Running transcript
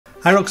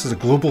HYROX is a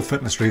global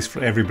fitness race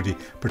for everybody.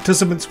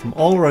 Participants from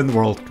all around the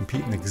world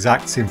compete in the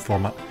exact same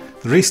format.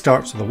 The race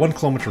starts with a 1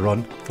 kilometre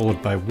run,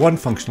 followed by one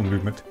functional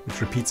movement, which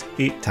repeats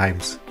 8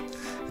 times.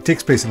 It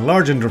takes place in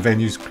large indoor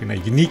venues,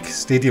 creating a unique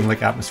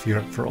stadium-like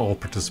atmosphere for all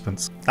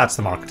participants. That's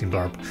the marketing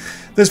blurb.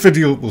 This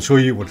video will show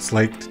you what it's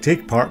like to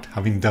take part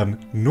having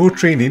done no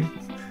training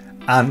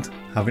and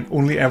having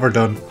only ever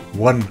done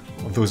one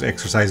of those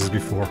exercises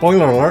before.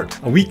 Spoiler alert,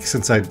 a week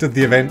since I did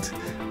the event,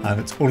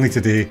 and it's only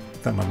today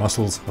that my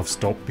muscles have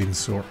stopped being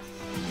sore.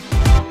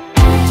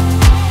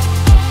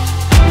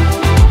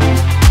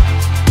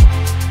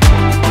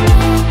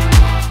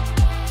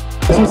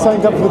 You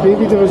signed up for the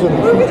baby division.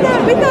 Well, we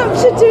thought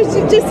we should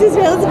do just as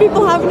well as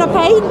people having a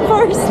pint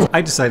first.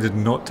 I decided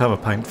not to have a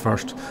pint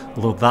first,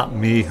 although that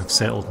may have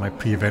settled my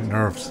pre-event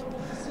nerves.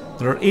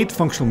 There are 8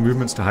 functional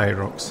movements to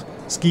HYROX: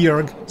 ski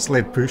erg,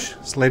 sled push,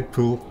 sled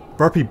pull,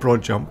 burpee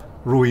broad jump,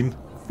 rowing,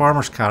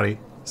 farmer's carry,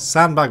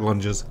 sandbag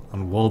lunges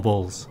and wall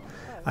balls.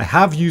 I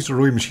have used a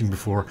rowing machine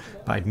before,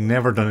 but I'd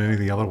never done any of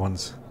the other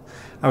ones.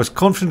 I was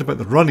confident about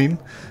the running,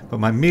 but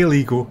my male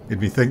ego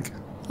made me think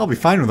I'll be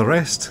fine with the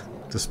rest,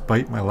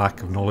 despite my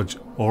lack of knowledge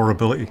or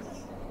ability.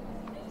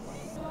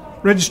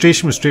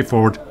 Registration was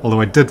straightforward,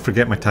 although I did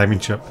forget my timing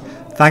chip.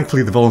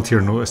 Thankfully the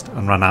volunteer noticed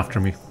and ran after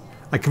me.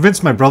 I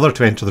convinced my brother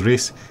to enter the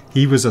race.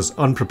 He was as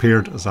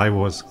unprepared as I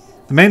was.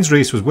 The men's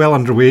race was well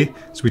underway,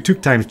 so we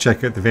took time to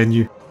check out the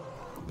venue.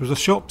 There was a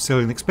shop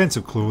selling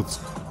expensive clothes,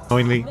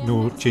 annoyingly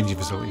no changing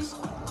facilities.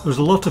 There was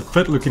a lot of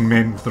fit looking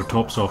men with their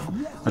tops off.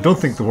 I don't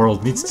think the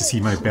world needs to see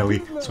my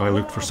belly, so I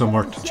looked for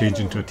somewhere to change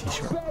into a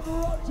t-shirt.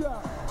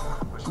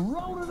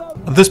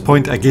 At this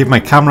point I gave my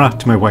camera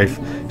to my wife.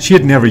 She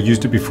had never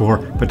used it before,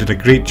 but did a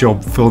great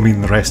job filming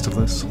the rest of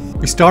this.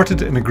 We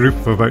started in a group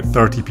of about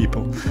 30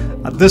 people.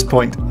 At this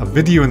point, a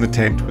video in the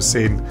tent was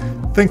saying,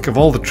 "Think of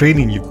all the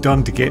training you've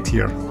done to get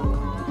here."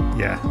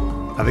 Yeah,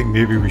 I think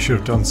maybe we should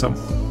have done some.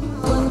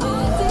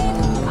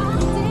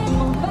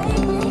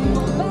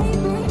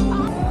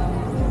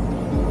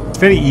 It's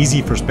very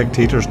easy for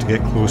spectators to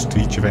get close to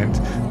each event.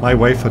 My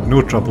wife had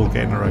no trouble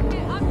getting around.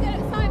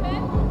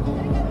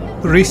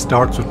 The race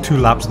starts with 2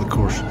 laps of the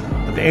course.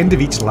 At the end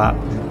of each lap,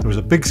 there was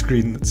a big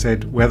screen that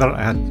said whether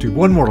I had to do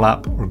one more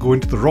lap or go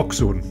into the rock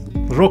zone.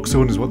 The rock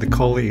zone is what they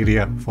call the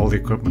area of all the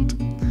equipment.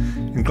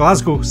 In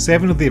Glasgow,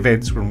 7 of the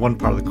events were in one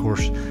part of the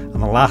course,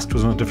 and the last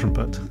was on a different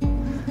bit.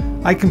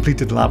 I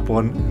completed lap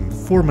 1 in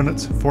 4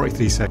 minutes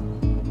 43 seconds.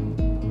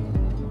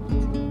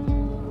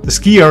 The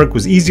ski erg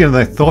was easier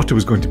than I thought it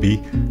was going to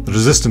be. The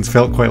resistance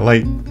felt quite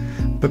light,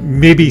 but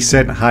maybe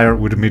setting it higher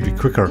would have made me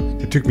quicker.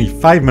 It took me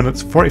 5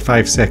 minutes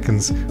 45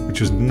 seconds,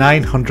 which was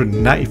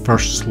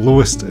 991st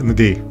slowest in the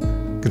day.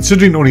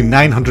 Considering only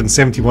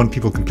 971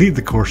 people completed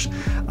the course,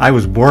 I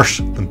was worse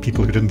than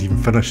people who didn't even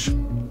finish.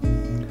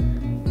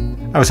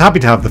 I was happy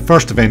to have the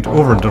first event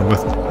over and done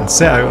with and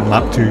set out on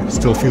lap 2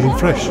 still feeling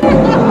fresh.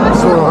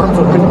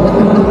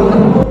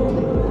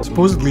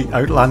 Supposedly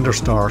Outlander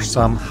star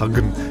Sam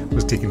Huggan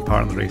was taking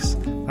part in the race.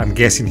 I'm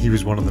guessing he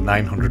was one of the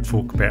 900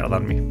 folk better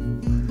than me.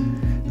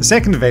 The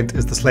second event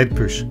is the sled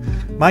push.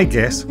 My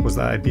guess was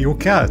that I'd be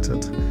okay at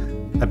it.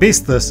 I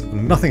based this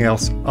on nothing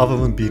else other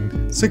than being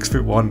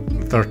 6'1"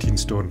 and 13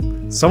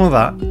 stone. Some of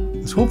that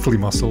is hopefully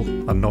muscle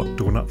and not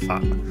donut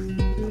fat.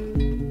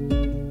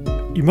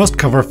 You must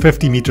cover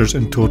 50 metres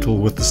in total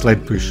with the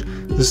sled push.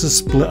 This is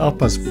split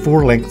up as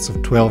 4 lengths of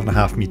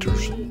 12.5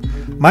 metres.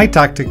 My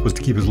tactic was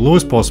to keep as low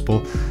as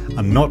possible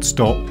and not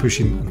stop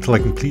pushing until I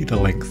completed a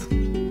length.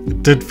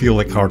 It did feel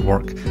like hard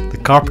work. The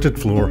carpeted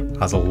floor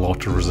has a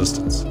lot of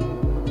resistance.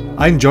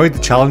 I enjoyed the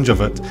challenge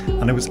of it,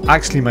 and it was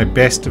actually my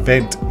best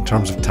event in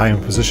terms of time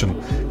and position.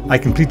 I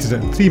completed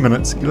it in 3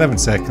 minutes 11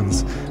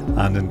 seconds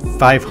and in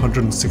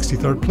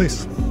 563rd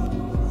place.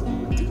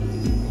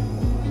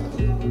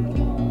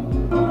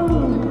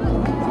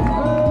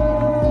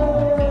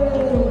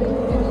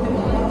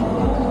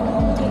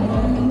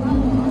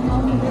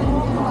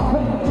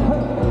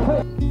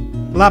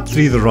 Lap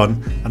 3 of the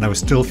run, and I was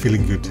still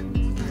feeling good.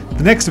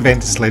 The next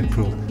event is sled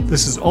pull.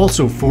 This is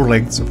also 4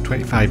 lengths of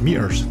 25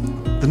 metres.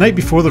 The night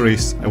before the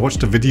race, I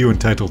watched a video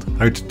entitled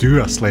How to Do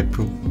a Sled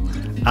Pull.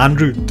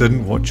 Andrew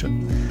didn't watch it.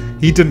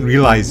 He didn't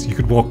realise you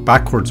could walk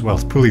backwards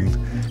whilst pulling.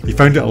 He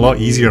found it a lot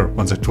easier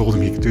once I told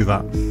him he could do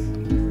that.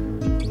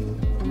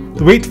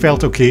 The weight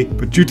felt okay,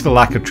 but due to the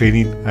lack of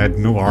training, I had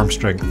no arm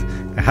strength.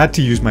 I had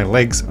to use my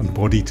legs and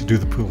body to do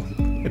the pull.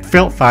 It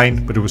felt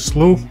fine, but it was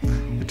slow.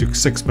 It took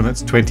 6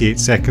 minutes 28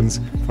 seconds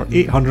for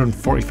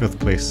 845th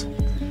place.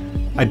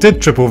 I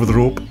did trip over the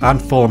rope and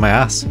fall on my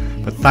ass,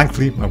 but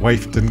thankfully my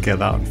wife didn't get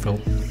that on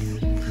film.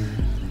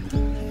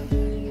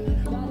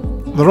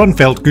 The run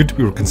felt good.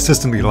 We were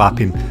consistently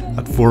lapping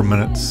at 4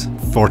 minutes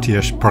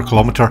 40ish per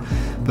kilometre,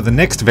 but the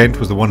next event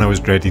was the one I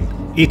was dreading: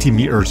 80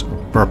 metres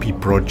of burpee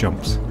broad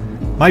jumps.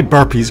 My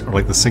burpees are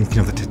like the sinking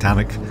of the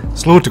Titanic,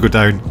 slow to go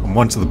down, and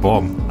once at the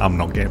bottom I'm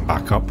not getting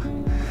back up.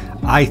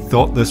 I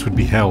thought this would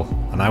be hell,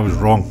 and I was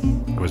wrong.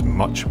 It was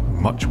much,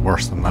 much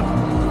worse than that.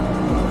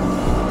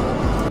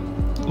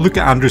 Look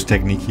at Andrew's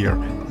technique here.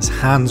 His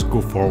hands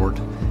go forward.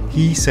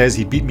 He says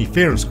he beat me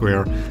fair and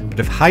square, but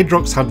if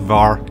HYROX had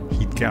VAR,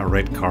 he'd get a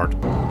red card.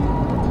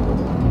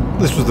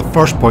 This was the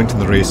first point in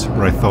the race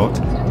where I thought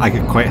I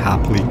could quite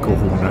happily go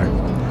home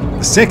now.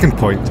 The second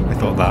point I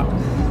thought that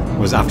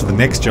was after the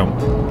next jump,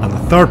 and the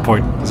third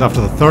point was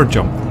after the third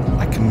jump.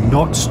 I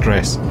cannot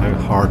stress how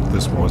hard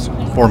this was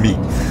for me.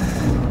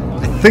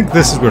 I think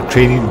this is where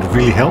training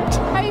really helped.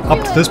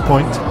 Up to this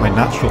point, my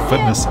natural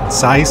fitness and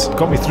size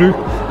got me through,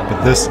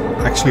 but this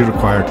actually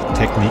required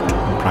technique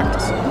and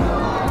practice.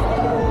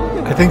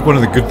 I think one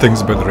of the good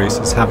things about the race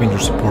is having your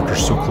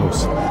supporters so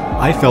close.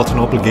 I felt an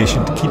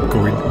obligation to keep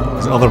going,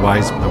 because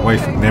otherwise my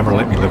wife would never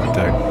let me live it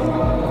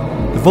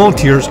down. The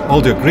volunteers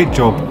all do a great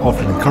job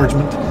offering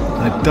encouragement,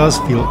 and it does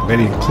feel a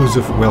very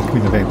inclusive,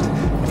 welcoming event.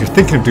 If you're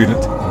thinking of doing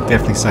it, then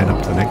definitely sign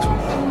up to the next one.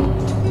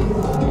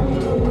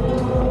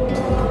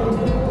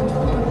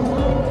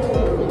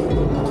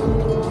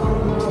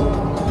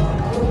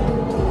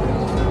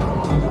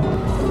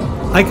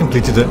 I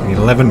completed it in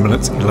 11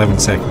 minutes 11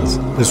 seconds.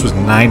 This was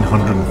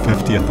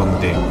 950th on the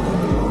day.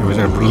 It was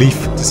a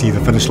relief to see the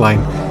finish line,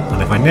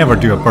 and if I never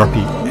do a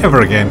burpee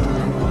ever again,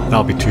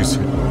 that'll be too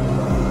soon.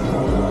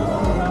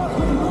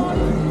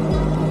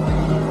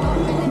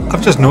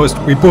 I've just noticed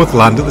we both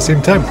land at the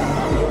same time.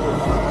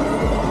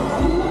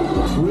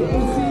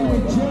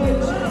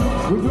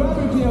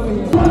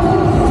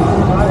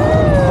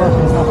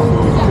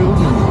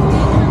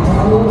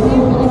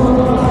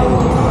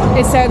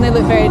 It certainly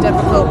looked very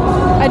difficult.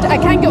 I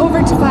can't get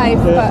over to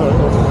 5, but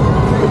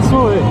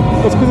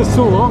It's because it's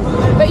so long.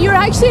 But you're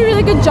actually a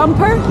really good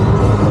jumper.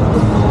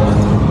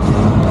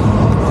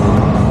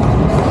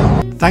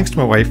 Thanks to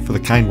my wife for the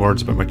kind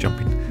words about my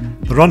jumping.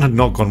 The run had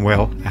not gone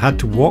well. I had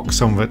to walk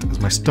some of it as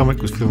my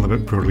stomach was feeling a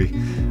bit poorly.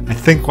 I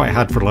think what I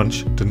had for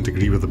lunch didn't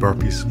agree with the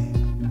burpees.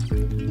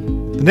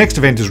 The next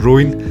event is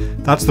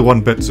rowing. That's the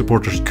one bit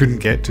supporters couldn't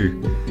get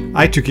to.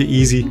 I took it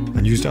easy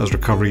and used it as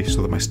recovery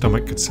so that my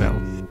stomach could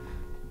settle.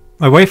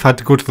 My wife had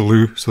to go to the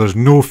loo, so there's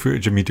no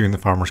footage of me doing the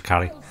farmer's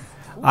carry.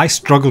 I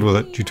struggled with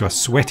it due to a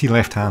sweaty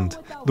left hand.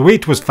 The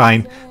weight was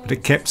fine, but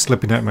it kept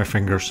slipping out of my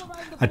fingers.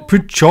 I'd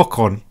put chalk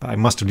on, but I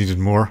must have needed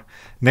more.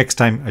 Next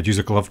time I'd use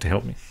a glove to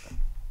help me.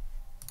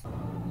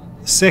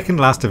 The second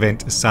last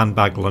event is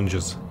sandbag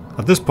lunges.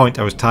 At this point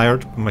I was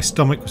tired, but my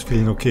stomach was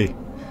feeling okay.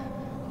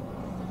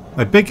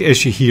 My big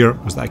issue here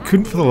was that I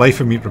couldn't for the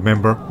life of me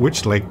remember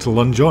which leg to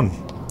lunge on.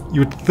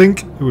 You would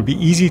think it would be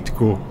easy to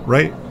go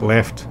right,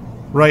 left,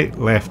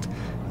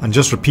 and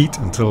just repeat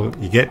until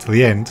you get to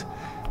the end.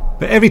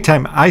 But every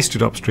time I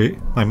stood up straight,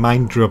 my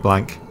mind drew a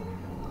blank.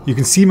 You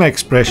can see my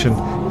expression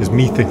is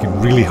me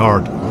thinking really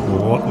hard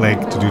about what leg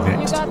to do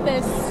next. You got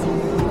this.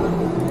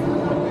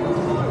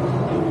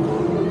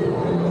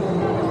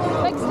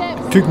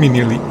 It took me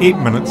nearly 8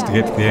 minutes to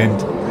get to the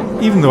end.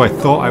 Even though I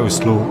thought I was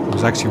slow, it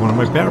was actually one of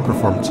my better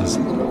performances.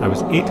 I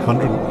was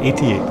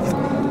 888th.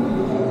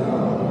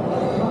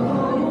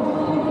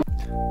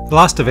 The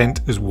last event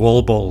is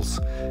wall balls.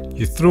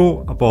 You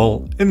throw a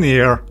ball in the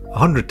air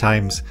 100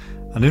 times,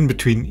 and in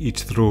between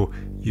each throw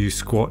you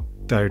squat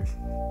down.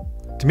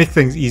 To make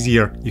things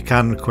easier, you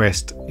can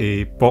request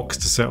a box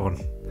to sit on.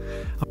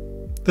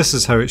 This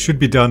is how it should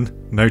be done.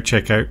 Now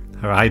check out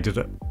how I did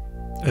it.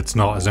 It's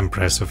not as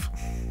impressive.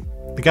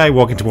 The guy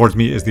walking towards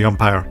me is the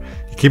umpire.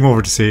 He came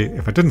over to say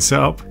if I didn't sit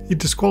up, he'd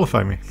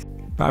disqualify me.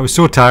 But I was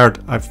so tired,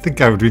 I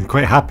think I would have been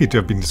quite happy to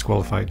have been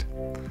disqualified.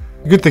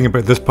 The good thing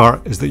about this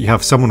part is that you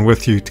have someone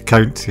with you to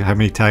count how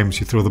many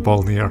times you throw the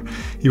ball in the air.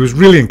 He was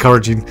really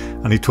encouraging,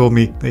 and he told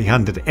me that he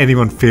hadn't had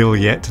anyone fail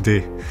yet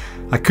today.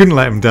 I couldn't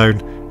let him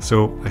down,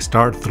 so I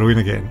started throwing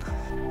again.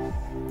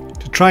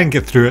 To try and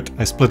get through it,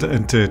 I split it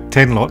into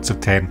 10 lots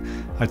of 10.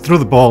 I'd throw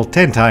the ball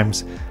 10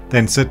 times,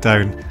 then sit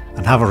down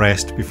and have a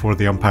rest before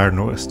the umpire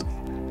noticed.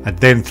 I'd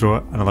then throw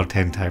it another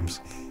 10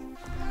 times.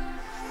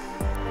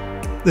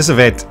 This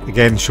event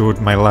again showed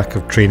my lack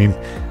of training.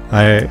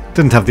 I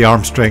didn't have the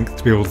arm strength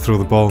to be able to throw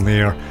the ball in the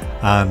air,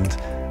 and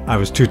I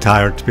was too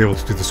tired to be able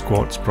to do the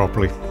squats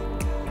properly.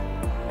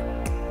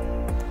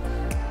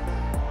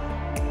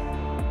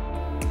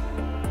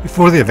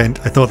 Before the event,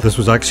 I thought this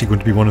was actually going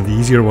to be one of the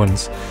easier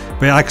ones,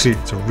 but actually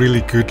it's a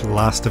really good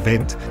last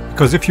event,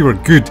 because if you were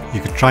good, you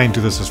could try and do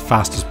this as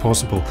fast as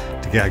possible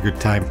to get a good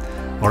time.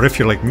 Or if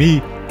you're like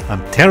me,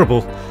 and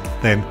terrible,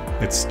 then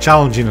it's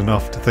challenging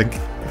enough to think,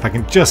 if I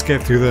can just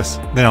get through this,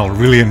 then I'll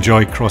really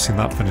enjoy crossing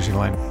that finishing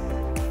line.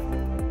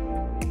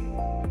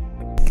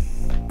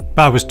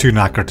 But I was too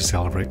knackered to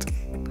celebrate.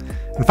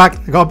 In fact,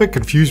 I got a bit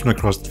confused when I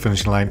crossed the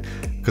finishing line,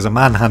 because a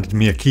man handed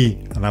me a key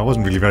and I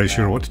wasn't really very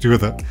sure what to do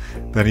with it.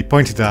 Then he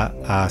pointed at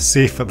a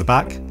safe at the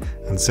back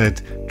and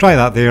said, "Try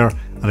that there,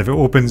 and if it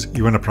opens,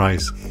 you win a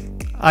prize."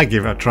 I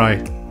gave it a try,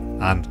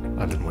 and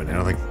I didn't win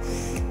anything.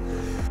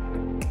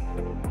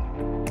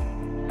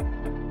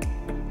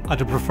 I'd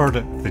have preferred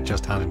it if they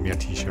just handed me a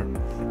t-shirt.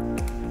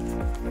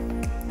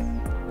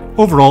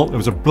 Overall, it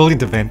was a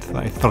brilliant event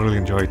that I thoroughly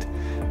enjoyed.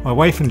 My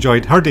wife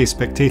enjoyed her day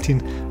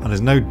spectating and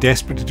is now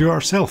desperate to do it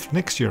herself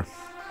next year.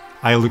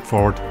 I look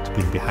forward to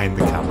being behind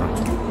the camera.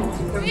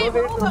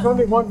 There's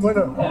only one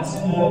winner.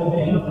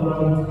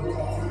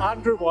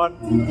 Andrew won.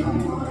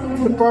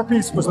 The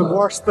burpees was the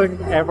worst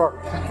thing ever.